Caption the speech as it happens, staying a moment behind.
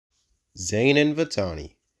Zhane and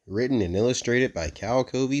Vitani, written and illustrated by Cal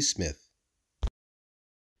Covey Smith.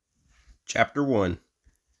 Chapter 1.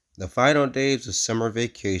 The final days of summer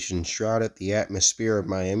vacation shrouded the atmosphere of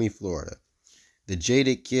Miami, Florida. The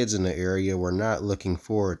jaded kids in the area were not looking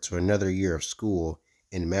forward to another year of school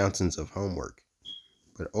and mountains of homework.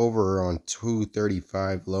 But over on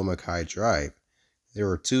 235 Lomakai Drive, there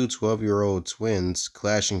were two 12-year-old twins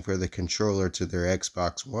clashing for the controller to their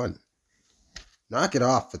Xbox One. Knock it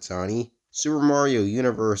off, Vitani. Super Mario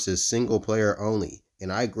Universe is single player only,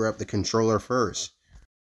 and I grabbed the controller first.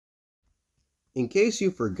 In case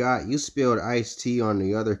you forgot, you spilled iced tea on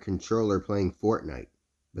the other controller playing Fortnite.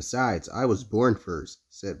 Besides, I was born first,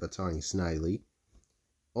 said Vitani snidely.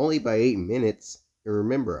 Only by 8 minutes, and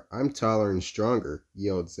remember, I'm taller and stronger,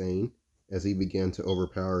 yelled Zhane, as he began to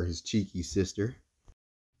overpower his cheeky sister.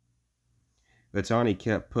 Vitani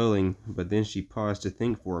kept pulling, but then she paused to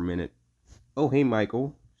think for a minute. "Oh, hey,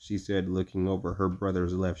 Michael," she said, looking over her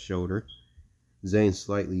brother's left shoulder. Zhane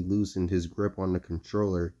slightly loosened his grip on the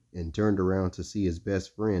controller and turned around to see his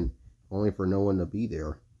best friend, only for no one to be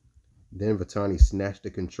there. Then Vitani snatched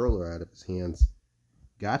the controller out of his hands.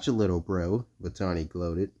 "Gotcha, little bro," Vitani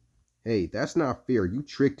gloated. "Hey, that's not fair. You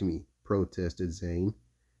tricked me," protested Zhane.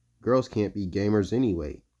 "Girls can't be gamers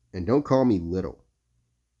anyway. And don't call me little."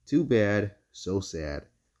 "Too bad. So sad.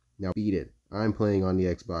 Now beat it. I'm playing on the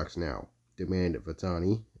Xbox now," demanded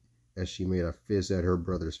Vitani, as she made a fist at her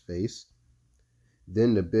brother's face.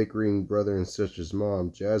 Then the bickering brother and sister's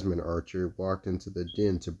mom, Jasmine Archer, walked into the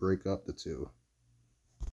den to break up the two.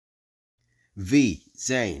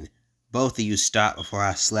 Zhane, both of you stop before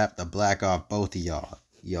I slap the black off both of y'all,"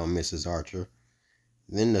 yelled Mrs. Archer.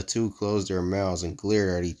 Then the two closed their mouths and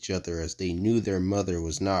glared at each other as they knew their mother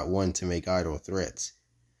was not one to make idle threats.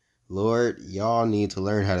 "Lord, y'all need to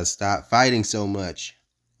learn how to stop fighting so much.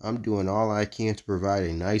 I'm doing all I can to provide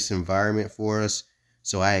a nice environment for us,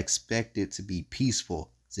 so I expect it to be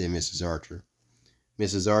peaceful," said Mrs. Archer.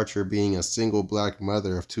 Mrs. Archer, being a single black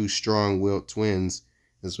mother of two strong-willed twins,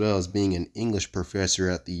 as well as being an English professor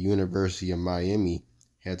at the University of Miami,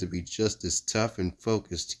 had to be just as tough and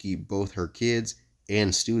focused to keep both her kids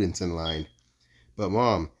and students in line. "But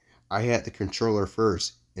Mom, I had the controller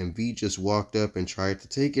first, and V just walked up and tried to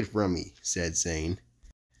take it from me," said Zhane.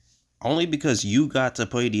 "Only because you got to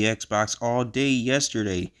play the Xbox all day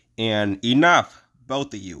yesterday, and enough,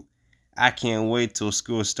 both of you. I can't wait till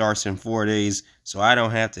school starts in 4 days so I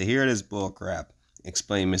don't have to hear this bullcrap,"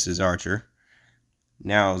 explained Mrs. Archer.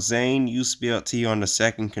 "Now, Zhane, you spilled tea on the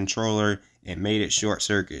second controller and made it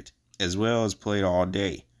short-circuit, as well as played all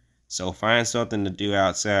day. So find something to do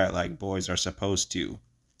outside like boys are supposed to."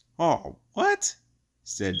 "Oh, what?"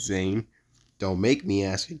 said Zhane. "Don't make me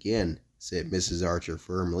ask again," said Mrs. Archer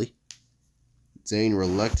firmly. Zhane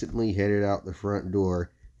reluctantly headed out the front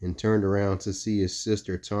door and turned around to see his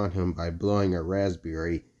sister taunt him by blowing a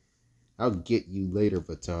raspberry. "I'll get you later,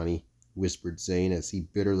 Vitani," whispered Zhane as he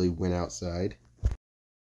bitterly went outside.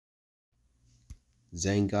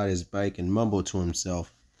 Zhane got his bike and mumbled to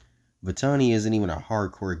himself, "Vitani isn't even a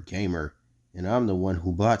hardcore gamer, and I'm the one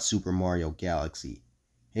who bought Super Mario Galaxy.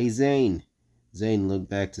 Hey, Zhane." Zhane looked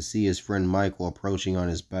back to see his friend Michael approaching on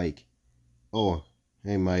his bike. "Oh,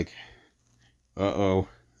 hey, Mike." "Uh-oh,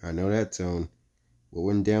 I know that tone. What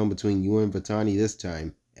went down between you and Vitani this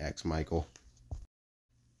time?" asked Michael.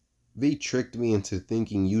 "V tricked me into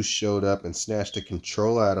thinking you showed up and snatched the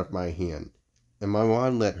controller out of my hand. And my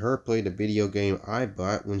mom let her play the video game I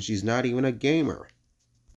bought when she's not even a gamer.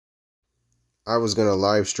 I was going to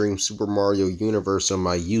live stream Super Mario Universe on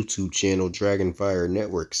my YouTube channel, Dragonfire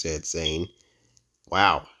Network," said Zhane.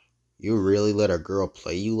 "Wow, you really let a girl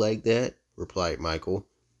play you like that?" replied Michael.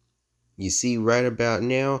 "You see, right about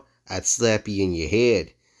now, I'd slap you in your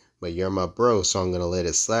head. But you're my bro, so I'm going to let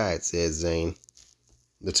it slide," said Zhane.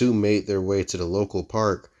 The two made their way to the local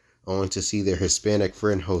park, only to see their Hispanic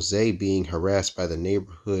friend Jose being harassed by the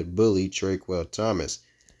neighborhood bully Traquel Thomas,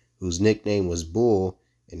 whose nickname was Bull,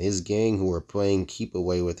 and his gang who were playing keep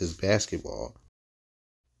away with his basketball.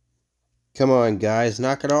 "Come on, guys,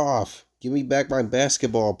 knock it off. Give me back my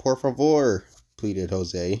basketball, por favor," pleaded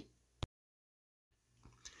Jose.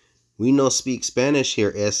 "We no speak Spanish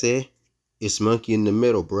here, ese. It's monkey in the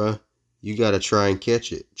middle, bruh. You gotta try and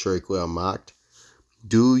catch it," Traquel mocked.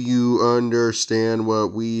 "Do you understand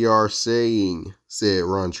what we are saying?" said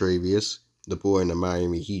Ron Travius, the boy in the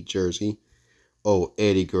Miami Heat jersey. "Oh,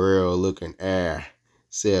 Eddie Guerrero looking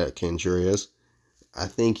said Contreras. "I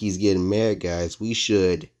think he's getting mad, guys. We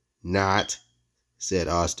should not," said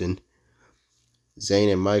Austin.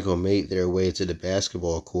 Zhane and Michael made their way to the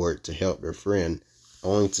basketball court to help their friend,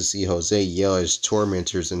 only to see Jose yell at his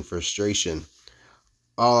tormentors in frustration.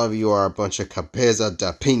 All of you are a bunch of cabeza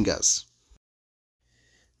de pingas.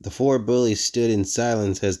 The four bullies stood in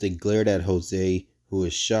silence as they glared at Jose, who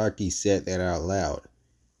was shocked he said that out loud.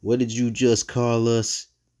 "What did you just call us?"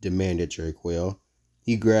 demanded Trequel.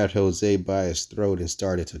 He grabbed Jose by his throat and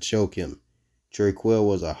started to choke him. Trequel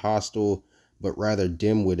was a hostile but rather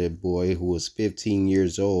dim-witted boy who was 15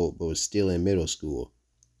 years old but was still in middle school.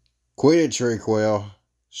 "Quit it, Trequel!"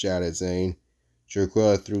 shouted Zhane.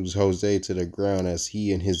 Trequel threw Jose to the ground as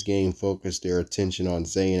he and his gang focused their attention on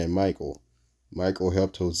Zhane and Michael. Michael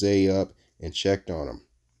helped Jose up and checked on him.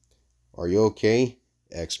 "Are you okay?"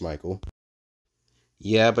 asked Michael.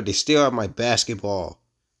 "Yeah, but they still have my basketball,"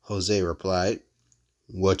 Jose replied.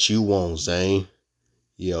 "What you want, Zhane?"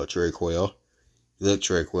 yelled Trequel. "Look,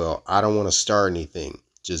 Trequel, I don't want to start anything.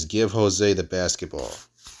 Just give Jose the basketball."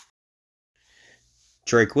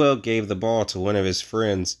 Trequel gave the ball to one of his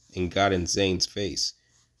friends and got in Zane's face.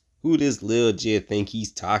 "Who this lil jit think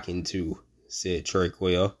he's talking to?" said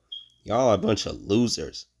Trequel. "Y'all a bunch of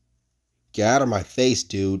losers." "Get out of my face,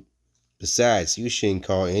 dude. Besides, you shouldn't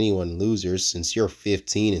call anyone losers since you're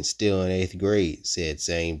 15 and still in 8th grade, said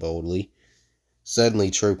Zhane boldly.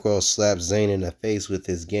 Suddenly, Trequel slapped Zhane in the face with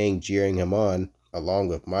his gang jeering him on, along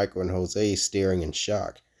with Michael and Jose staring in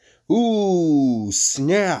shock. "Ooh,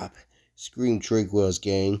 snap!" screamed Trequel's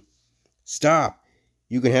gang. "Stop!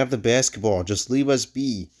 You can have the basketball. Just leave us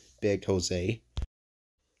be," begged Jose.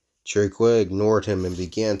 Trequel ignored him and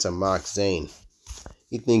began to mock Zhane.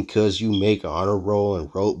 "You think 'cause you make honor roll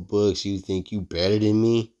and wrote books you think you better than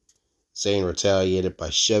me?" Zhane retaliated by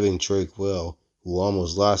shoving Trequel, who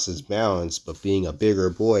almost lost his balance, but being a bigger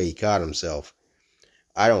boy, he caught himself.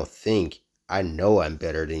 "I don't think, I know I'm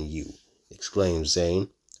better than you," exclaimed Zhane.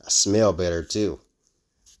 "I smell better, too."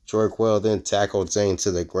 Trequel then tackled Zhane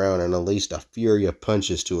to the ground and unleashed a fury of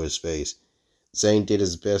punches to his face. Zhane did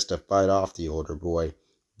his best to fight off the older boy,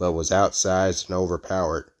 but was outsized and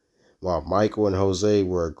overpowered, while Michael and Jose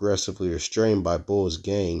were aggressively restrained by Bull's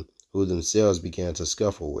gang, who themselves began to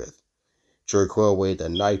scuffle with. Trequel waved a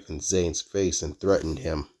knife in Zane's face and threatened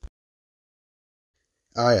him.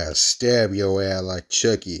 "I'll stab your ass like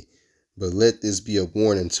Chucky, but let this be a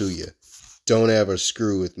warning to you. Don't ever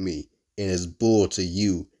screw with me, and it's Bull to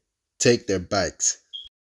you. Take their bikes."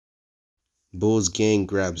 Bull's gang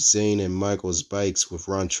grabbed Zhane and Michael's bikes, with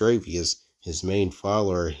Rontravius, his main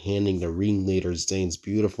follower, handing the ringleader Zane's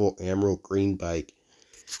beautiful emerald green bike.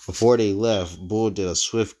 Before they left, Bull did a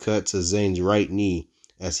swift cut to Zane's right knee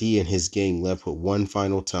as he and his gang left with one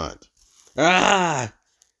final taunt. "Ah!"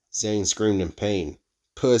 Zhane screamed in pain.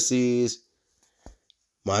 "Pussies!"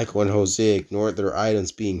 Michael and Jose ignored their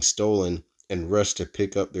items being stolen and rushed to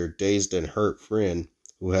pick up their dazed and hurt friend,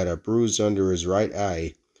 who had a bruise under his right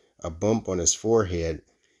eye, a bump on his forehead,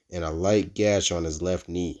 and a light gash on his left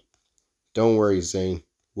knee. "Don't worry, Zhane.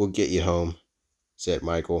 We'll get you home," said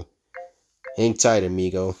Michael. "Hang tight,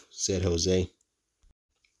 amigo," said Jose.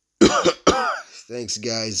 "Thanks,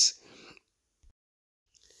 guys."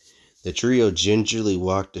 The trio gingerly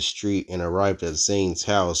walked the street and arrived at Zane's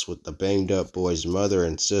house with the banged-up boy's mother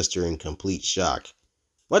and sister in complete shock.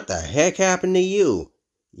 "What the heck happened to you?"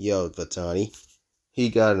 yelled Vitani. "He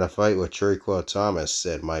got in a fight with Trequel Thomas,"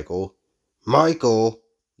 said Michael. "Michael!"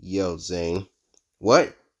 yelled Zhane.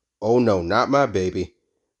 "What? Oh no, not my baby.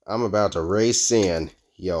 I'm about to raise sand,"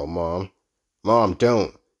 yelled Mom. "Mom,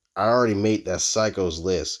 don't. I already made that psycho's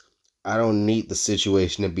list. I don't need the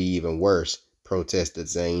situation to be even worse," protested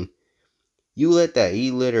Zhane. "You let that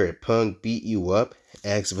illiterate punk beat you up?"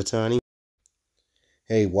 asked Vitani.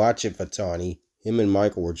 "Hey, watch it, Vitani. Him and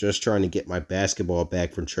Michael were just trying to get my basketball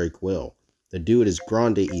back from Trequel. The dude is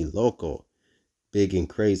grande y loco. Big and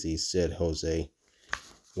crazy," said Jose.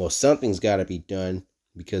 "Well, something's got to be done,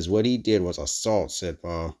 because what he did was assault," said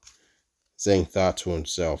Mom. Zhane thought to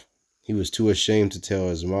himself. He was too ashamed to tell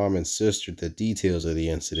his mom and sister the details of the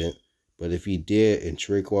incident, but if he did and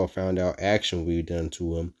Trequel found out action would be done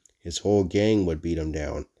to him, his whole gang would beat him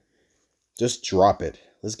down. "Just drop it.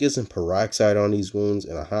 Let's get some peroxide on these wounds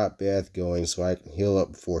and a hot bath going so I can heal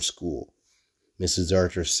up before school." Mrs.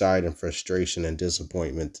 Archer sighed in frustration and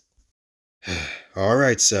disappointment. "All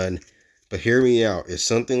right, son, but hear me out. If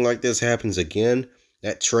something like this happens again,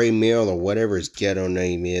 that Trey Mill or whatever his ghetto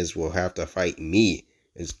name is will have to fight me,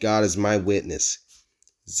 as God is my witness."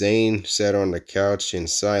 Zhane sat on the couch in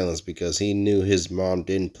silence because he knew his mom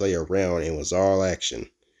didn't play around and was all action.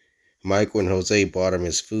 Michael and Jose bought him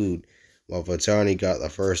his food, while Vitani got the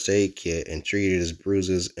first aid kit and treated his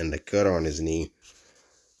bruises and the cut on his knee.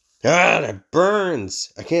 "Ah, that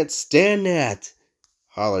burns! I can't stand that!"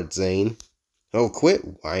 hollered Zhane. "Oh,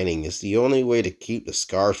 quit whining. It's the only way to keep the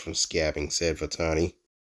scars from scabbing," said Vitani.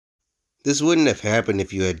 This wouldn't have happened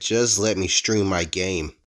if you had just let me stream my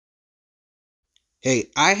game.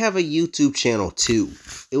 Hey, I have a YouTube channel too.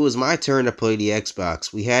 It was my turn to play the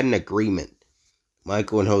Xbox. We had an agreement.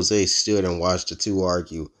 Michael and Jose stood and watched the two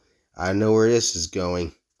argue. I know where this is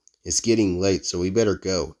going. It's getting late, so we better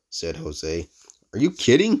go, said Jose. Are you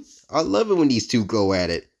kidding? I love it when these two go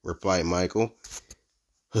at it, replied Michael.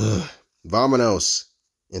 Vamonos.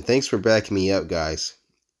 And thanks for backing me up, guys.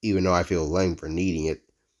 Even though I feel lame for needing it.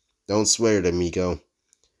 Don't swear it, amigo.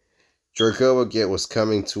 Draco would get what's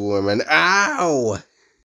coming to him and ow!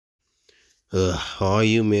 All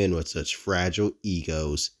you men with such fragile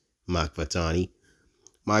egos, mocked Vitani.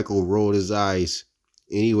 Michael rolled his eyes.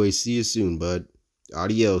 Anyway, see you soon, bud.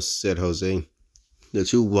 Adios, said Jose. The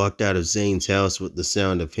two walked out of Zhane's house with the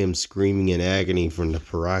sound of him screaming in agony from the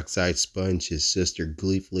peroxide sponge his sister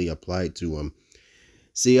gleefully applied to him.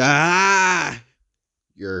 See,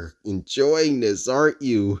 you're enjoying this, aren't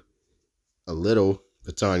you? A little,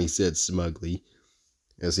 Vitani said smugly.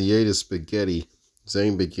 As he ate his spaghetti,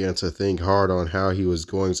 Zhane began to think hard on how he was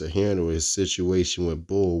going to handle his situation with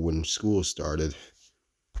Bull when school started.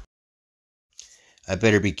 I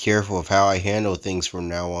better be careful of how I handle things from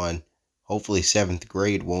now on. Hopefully 7th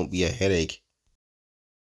grade won't be a headache.